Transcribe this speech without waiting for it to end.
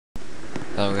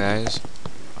Hello guys,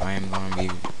 I am going to be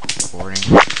recording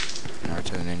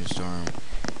Naruto Ninja Storm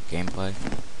gameplay,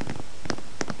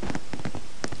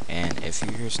 and if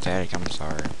you hear static, I'm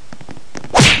sorry.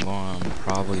 I'm going to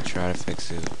probably try to fix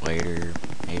it later,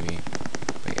 maybe,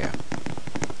 but yeah.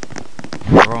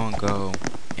 We're going to go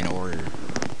in order,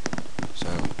 so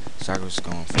Sakura's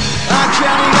going first.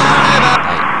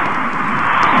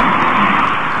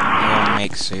 I'm going to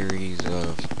make a series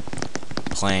of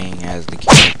playing as the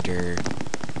character,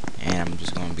 and I'm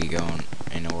just going to be going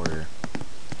in order.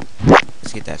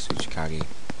 Let's get that Tsuchikage.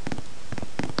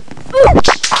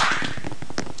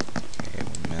 Okay,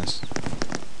 we missed.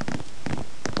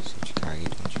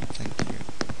 Tsuchikage, don't you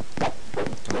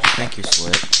think you're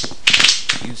slick?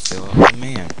 You still a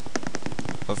man.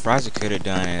 What Friaza could have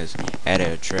done is added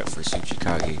a trip for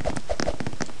Tsuchikage.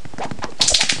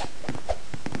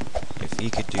 If he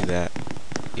could do that,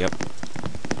 yep.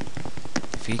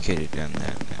 If he could have done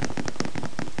that, then.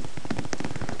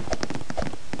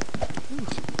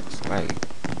 It's like.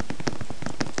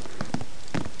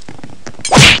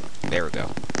 There we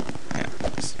go. Yeah,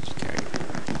 that's Tsuchikage.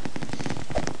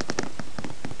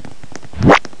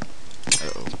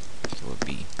 Uh-oh. Will it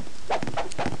be?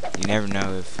 You never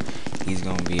know if he's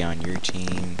gonna be on your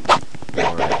team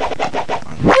or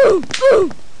on.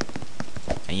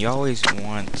 And you always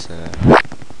want to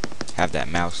have that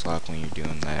mouse lock when you're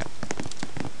doing that.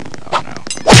 Oh no.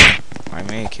 Why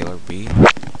may a killer be?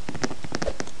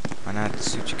 Why not the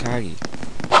Tsuchikage?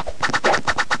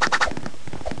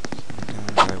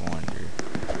 Sometimes I wonder.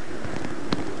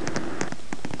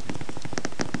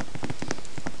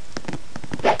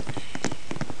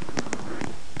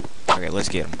 Okay, let's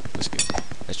get him. Let's get him.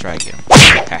 Let's try to get him.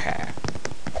 Haha.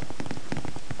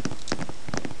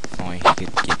 If only he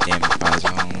could get damaged by his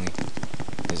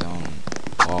own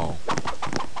wall.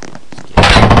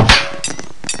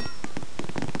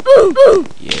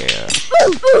 Yeah.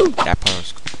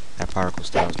 That particle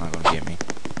style is not gonna get me.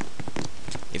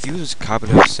 If you was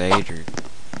Kabuto Sage or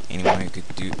anyone who could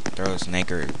throw a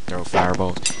snake or throw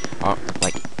fireballs,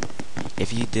 like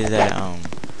if you did that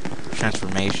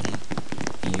transformation,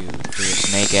 you threw a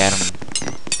snake at him,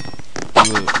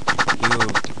 he would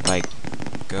like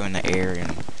go in the air and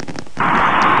deflate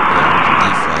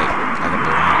like a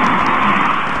balloon.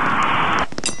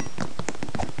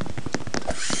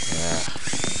 Yeah.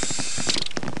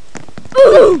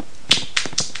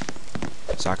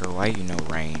 Sakura, why you know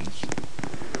range?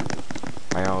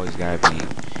 Why always gotta be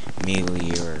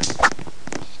melee or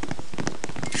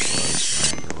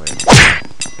close range or whatever?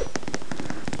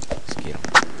 Let's get him.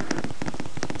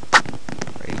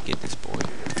 Ready to get this boy.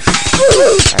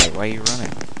 Hey, why are you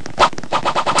running?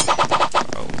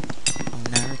 Oh,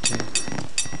 Naruto.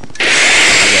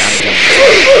 Yeah, I'm done.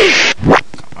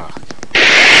 Oh.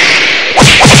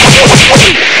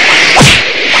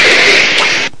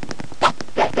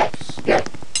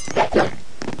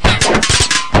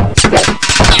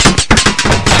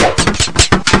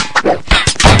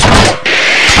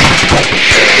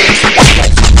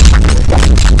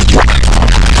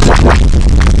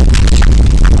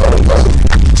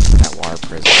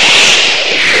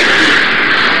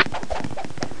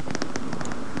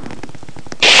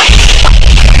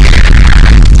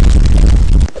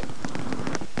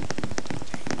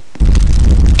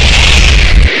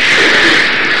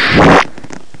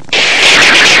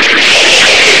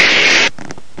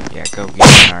 Go get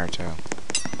Naruto.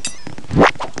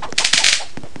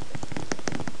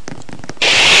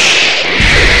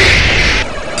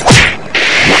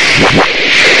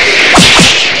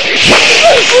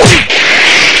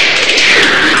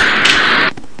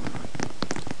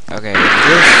 Okay,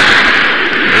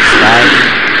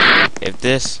 if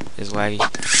this is laggy,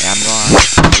 yeah, I'm going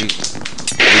to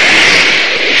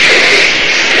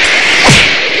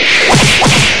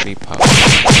be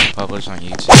published on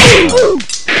YouTube.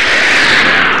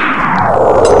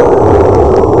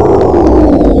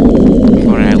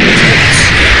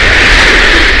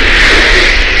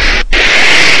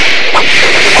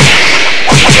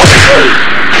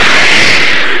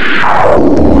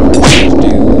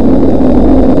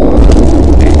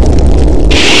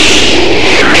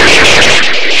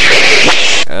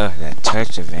 That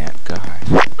touch event, God.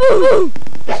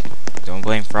 Don't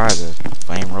blame Friaza,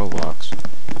 blame Roblox.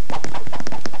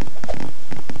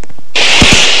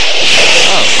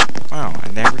 Oh, wow, I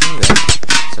never knew that.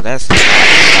 So that's the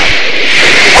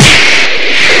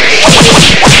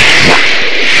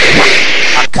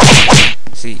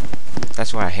See,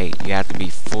 that's what I hate. You have to be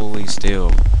fully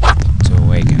still to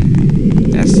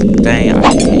awaken. That's the thing I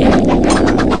hate.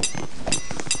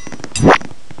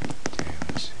 Okay,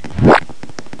 let's see.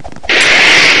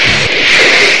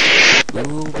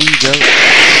 Ooh, you go.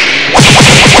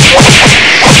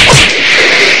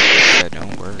 Yeah,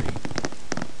 don't worry.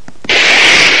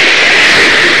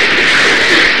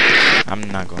 I'm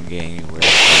not gonna get anywhere.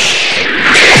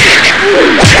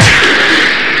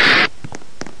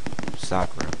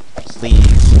 Sakura,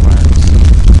 please learn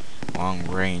some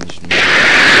long-range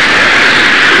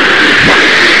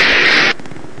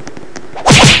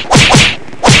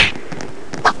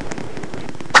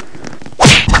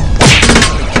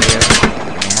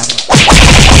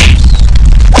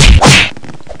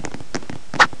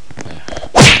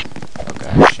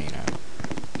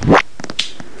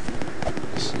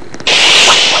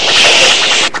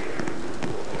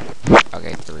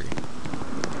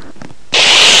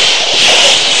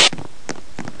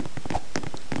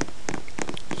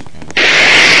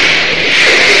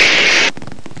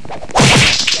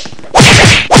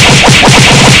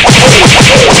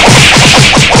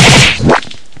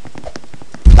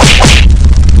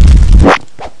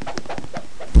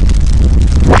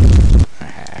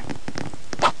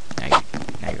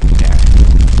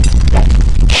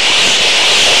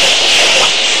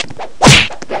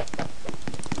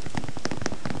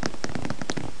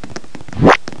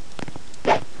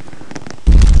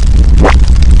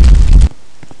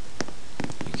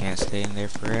stay in there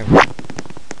forever.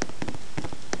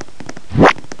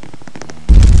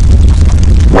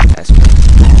 That's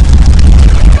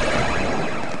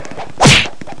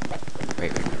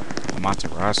wait,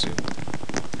 Amaterasu.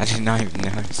 I did not even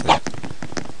notice that.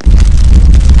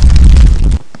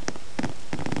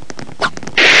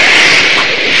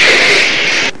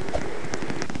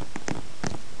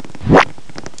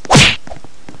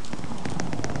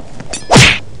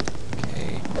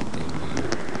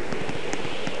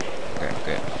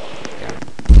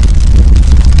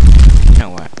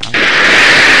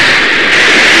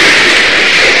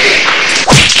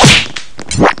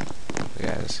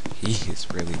 He is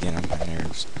really getting on my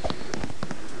nerves.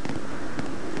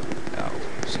 Oh,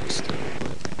 she's still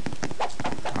living.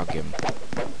 I'll give him.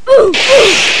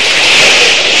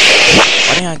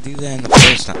 Why didn't I do that in the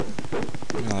first time?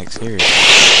 I'm like, seriously.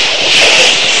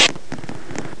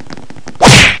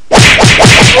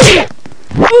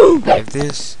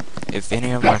 If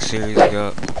any of my series go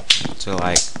up to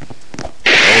like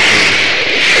over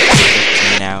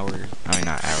 15 hours, I mean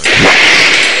not hours,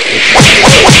 15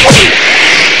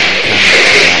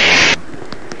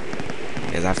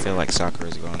 because I feel like Sakura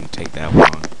is going to take that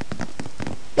long.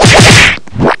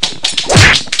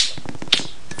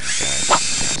 Guys,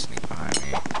 sneak behind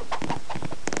me.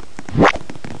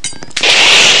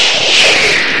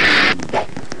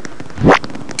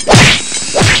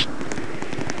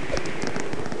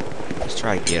 Let's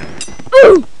try to get him.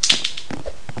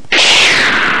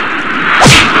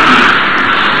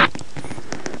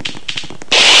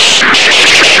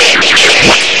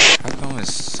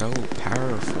 So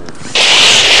powerful.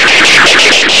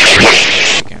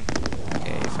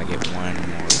 Okay, if I get one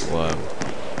more glove,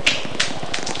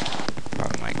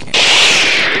 probably might can't.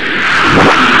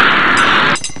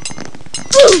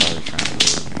 Probably trying to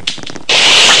lure me.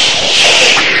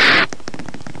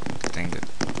 Thing that.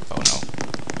 Oh no!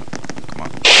 Come on.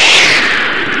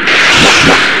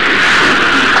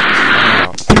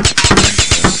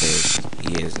 He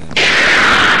is in.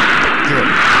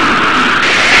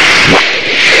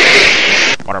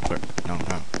 Water put.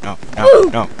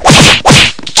 No.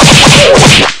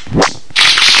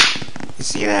 You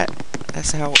see that?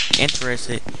 That's how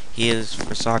interested he is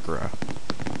for Sakura.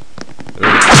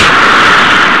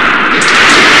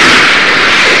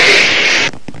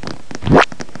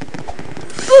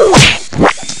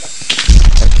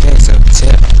 Okay, so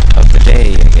tip of the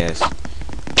day, I guess.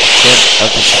 Tip of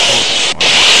the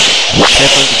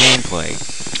tip of the gameplay.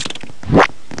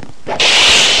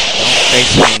 Don't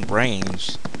face him in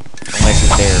range unless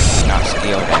they're not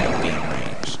skilled at being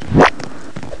ranged.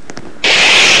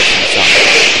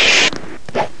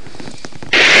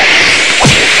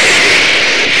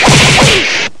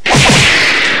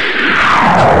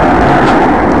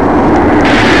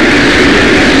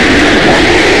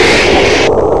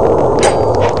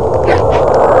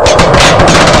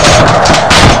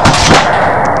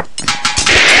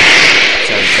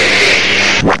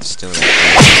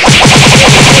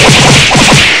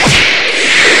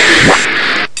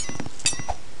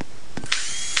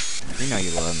 You know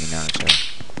you love me now, so.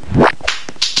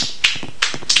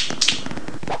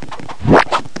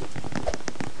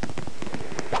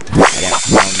 I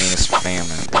don't mean to spam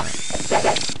it, but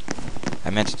I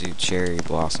meant to do cherry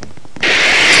blossom.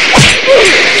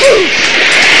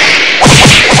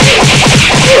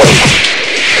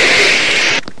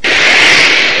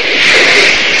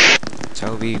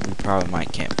 Toby, we probably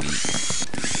can't beat.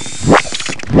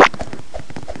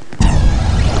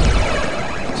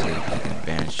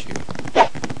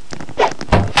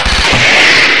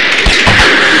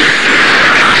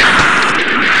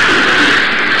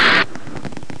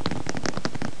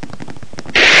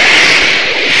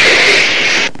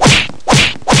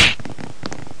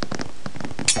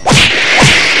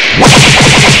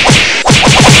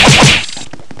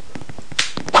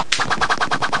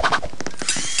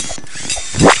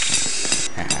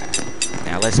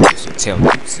 let's do some tail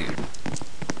jutsu.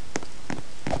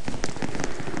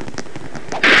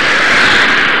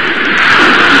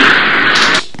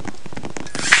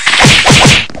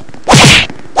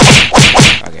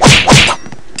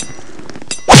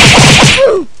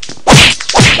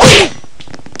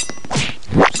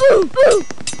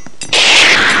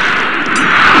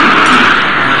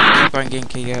 Keep on getting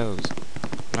KOs.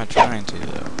 I'm not trying to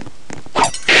though.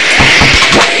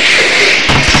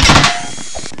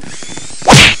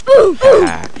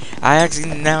 I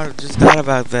actually now just thought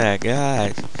about that,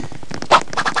 guys.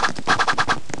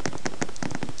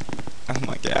 Oh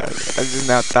my god, I just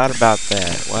now thought about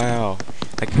that. Wow,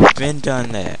 I could have been done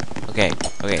that. Okay,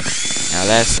 now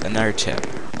that's another tip.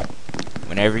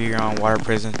 Whenever you're on water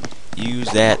prison, use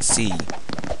that C.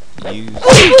 Use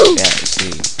that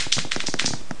C.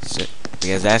 So,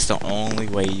 because that's the only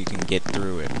way you can get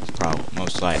through it, probably,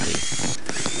 most likely.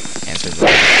 And survive.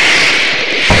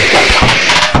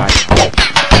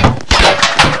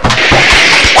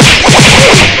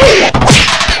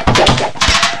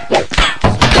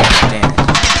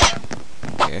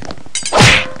 Okay.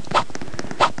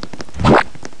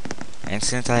 And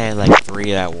since I had like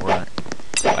 3 that weren't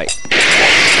like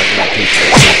other people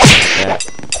like that.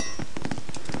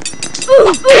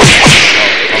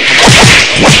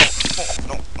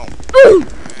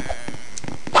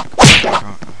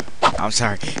 I'm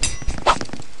sorry.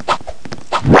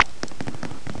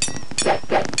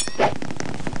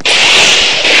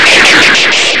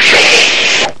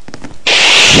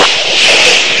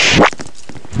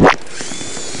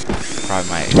 Probably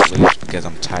might lose because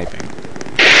I'm typing.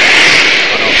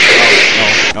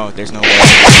 Oh, no, there's no way.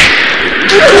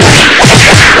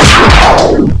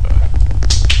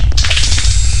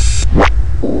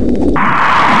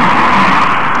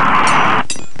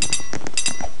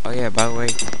 Oh yeah, by the way,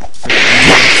 for the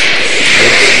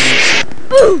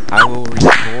I will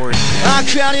record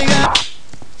them,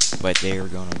 but they are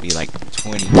gonna be like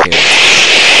 20 kills.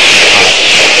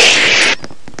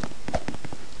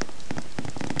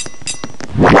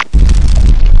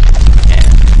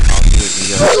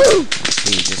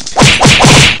 See,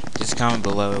 just comment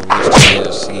below which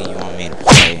DLC you want me to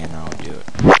play and I'll do it.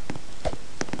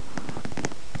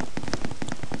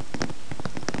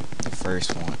 The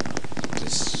first one.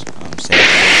 Just say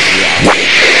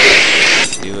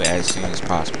I'll do it as soon as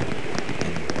possible.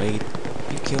 And wait,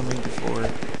 you killed me before.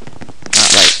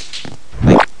 Not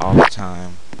like all the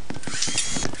time.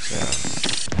 So,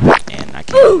 and I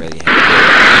can't really have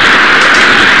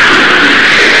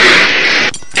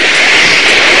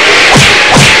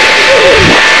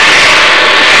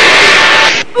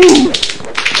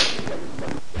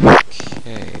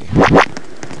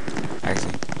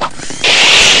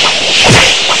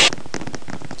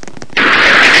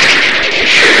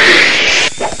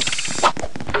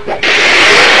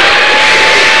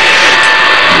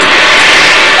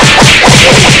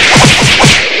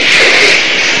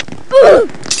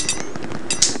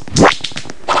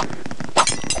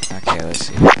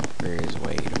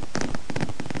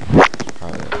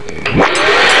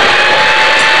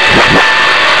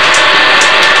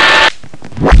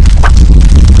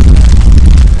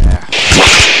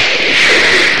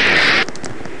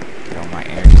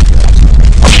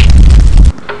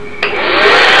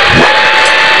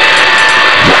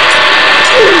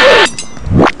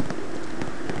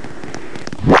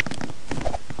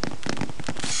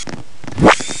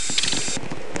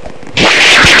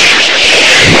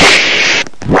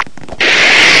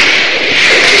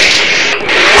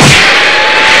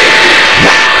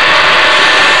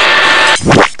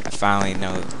finally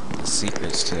know the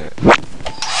secrets to it.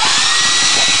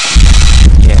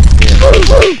 Yeah.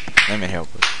 Limit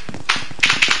helper.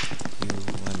 You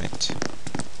limit.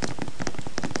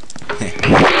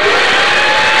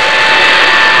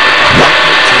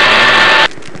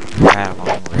 Have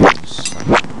long range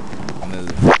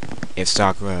move. If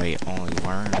Sakura only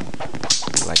learned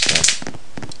like that.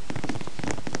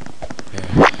 Yeah.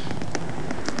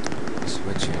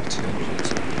 Switch your intelligence.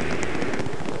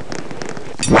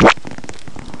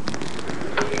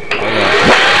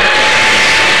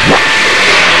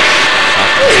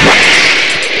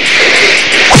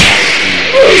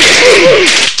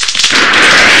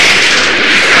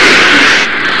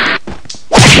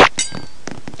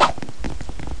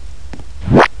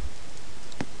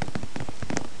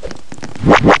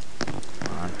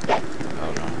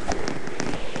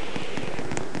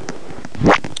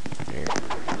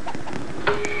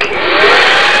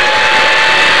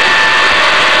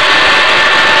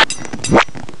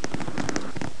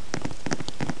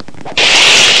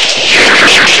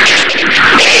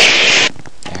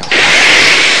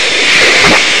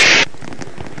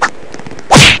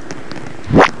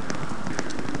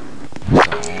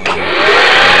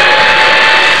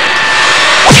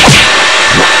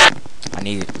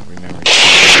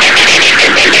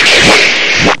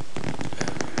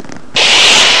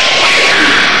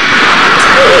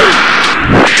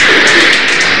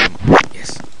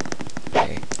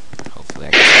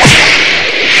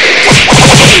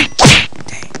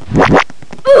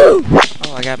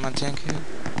 got my 10 kill.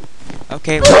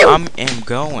 Okay, well, I'm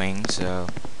going, so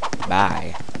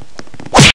bye.